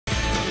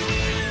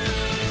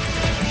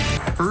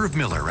Irv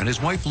Miller and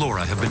his wife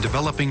Laurah have been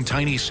developing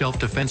tiny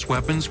self-defense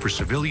weapons for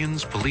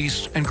civilians,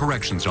 police, and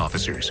corrections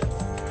officers.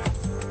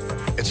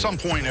 At some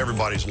point in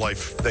everybody's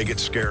life, they get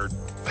scared.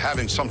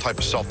 Having some type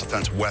of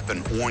self-defense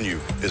weapon on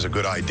you is a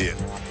good idea.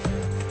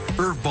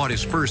 Irv bought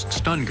his first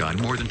stun gun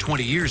more than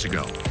 20 years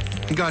ago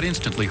and got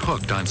instantly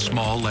hooked on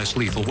small, less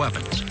lethal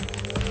weapons.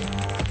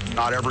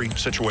 Not every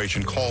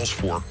situation calls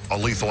for a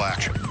lethal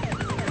action.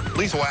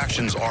 Lethal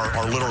actions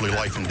are literally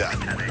life and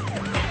death.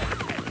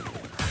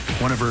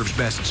 One of Irv's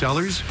best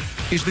sellers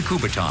is the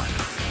Kubaton.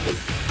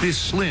 This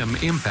slim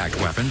impact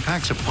weapon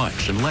packs a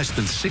punch in less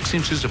than 6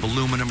 inches of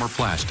aluminum or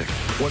plastic.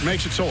 What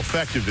makes it so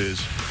effective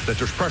is that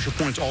there's pressure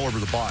points all over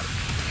the body.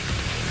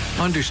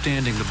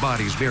 Understanding the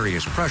body's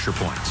various pressure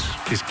points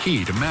is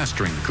key to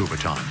mastering the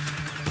Kubaton.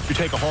 If you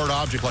take a hard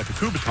object like a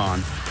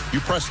Kubaton,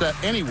 you press that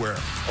anywhere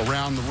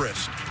around the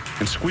wrist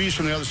and squeeze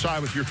from the other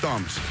side with your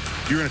thumbs.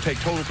 You're going to take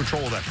total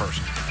control of that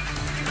person.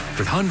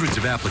 With hundreds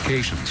of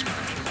applications,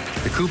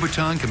 the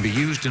Kubaton can be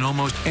used in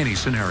almost any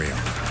scenario.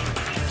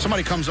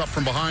 Somebody comes up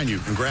from behind you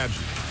and grabs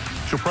you.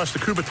 She'll press the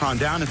Kubaton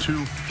down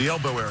into the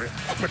elbow area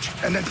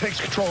and then takes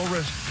control of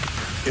wrist.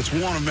 It's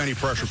one of many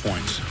pressure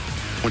points.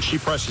 When she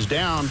presses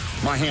down,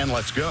 my hand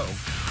lets go.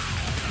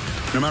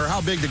 No matter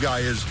how big the guy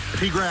is, if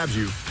he grabs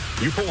you,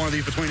 you put one of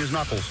these between his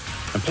knuckles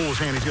and pull his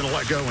hand, he's going to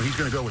let go, and he's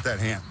going to go with that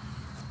hand.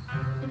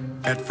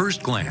 At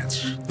first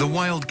glance, the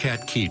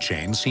Wildcat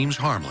keychain seems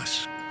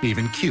harmless,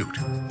 even cute.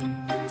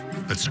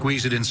 But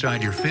squeeze it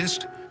inside your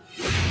fist,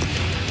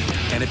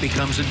 and it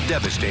becomes a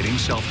devastating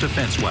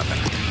self-defense weapon.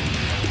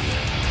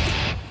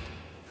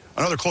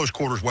 Another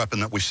close-quarters weapon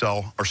that we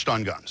sell are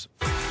stun guns.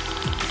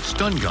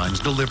 Stun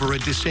guns deliver a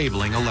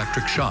disabling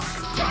electric shock.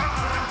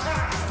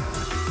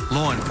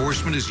 Law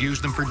enforcement has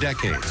used them for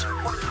decades,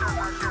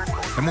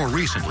 and more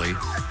recently,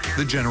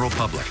 the general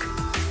public.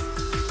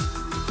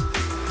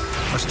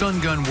 A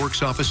stun gun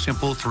works off a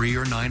simple 3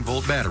 or 9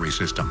 volt battery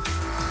system.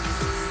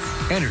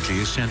 Energy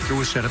is sent through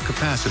a set of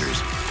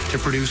capacitors to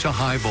produce a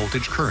high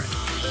voltage current,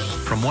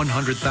 from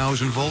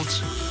 100,000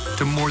 volts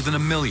to more than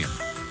 1 million.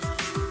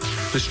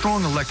 The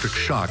strong electric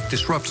shock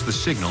disrupts the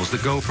signals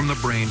that go from the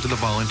brain to the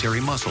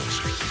voluntary muscles,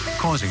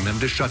 causing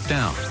them to shut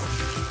down.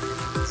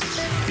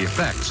 The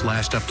effects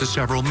last up to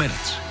several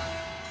minutes.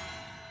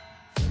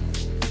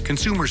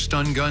 Consumer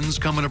stun guns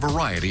come in a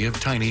variety of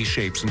tiny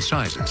shapes and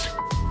sizes.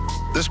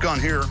 This gun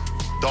here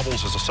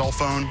doubles as a cell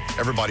phone.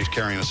 Everybody's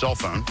carrying a cell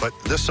phone, but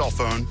this cell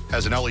phone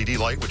has an LED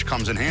light, which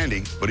comes in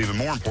handy, but even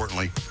more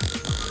importantly,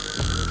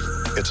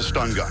 it's a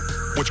stun gun.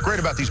 What's great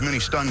about these mini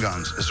stun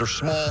guns is they're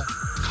small,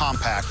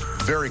 compact,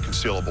 very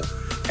concealable,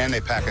 and they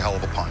pack a hell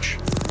of a punch.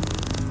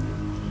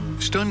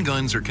 Stun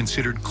guns are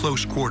considered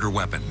close-quarter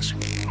weapons.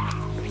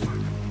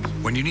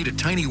 When you need a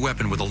tiny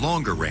weapon with a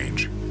longer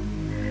range,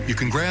 you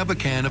can grab a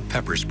can of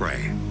pepper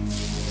spray.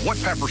 What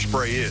pepper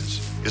spray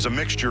is a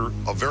mixture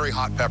of very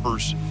hot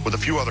peppers with a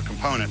few other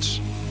components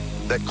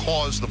that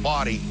cause the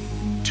body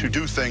to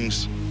do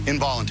things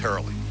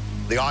involuntarily.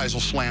 The eyes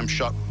will slam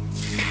shut.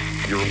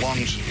 Your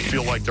lungs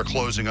feel like they're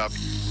closing up.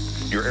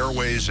 Your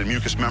airways and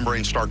mucous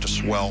membranes start to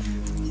swell.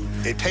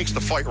 It takes the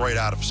fight right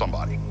out of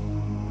somebody.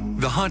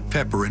 The hot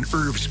pepper in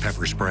Irv's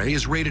pepper spray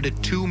is rated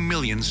at 2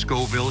 million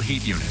Scoville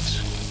heat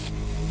units.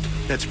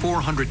 That's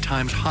 400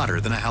 times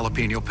hotter than a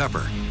jalapeno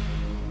pepper.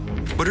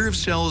 But Irv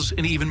sells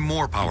an even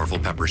more powerful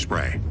pepper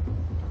spray.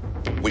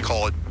 We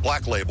call it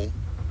Black Label,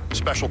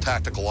 Special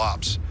Tactical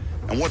Ops.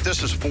 And what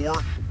this is for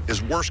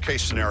is worst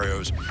case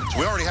scenarios. So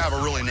we already have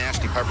a really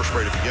nasty pepper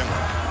spray to begin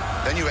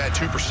with. Then you add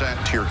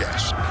 2% tear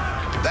gas.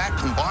 That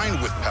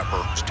combined with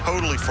pepper is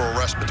totally for a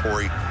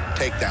respiratory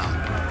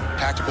takedown.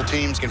 Tactical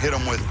teams can hit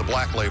them with the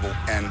Black Label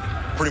and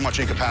pretty much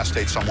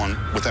incapacitate someone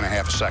within a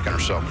half a second or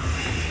so.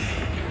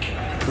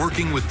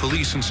 Working with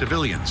police and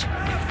civilians,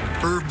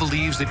 Irv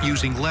believes that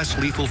using less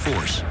lethal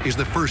force is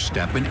the first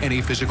step in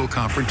any physical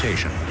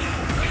confrontation.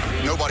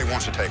 Nobody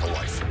wants to take a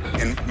life.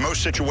 In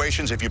most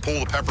situations, if you pull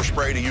the pepper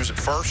spray to use it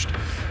first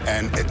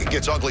and it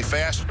gets ugly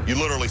fast, you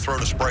literally throw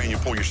the spray and you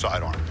pull your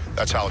side on it.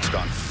 That's how it's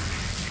done.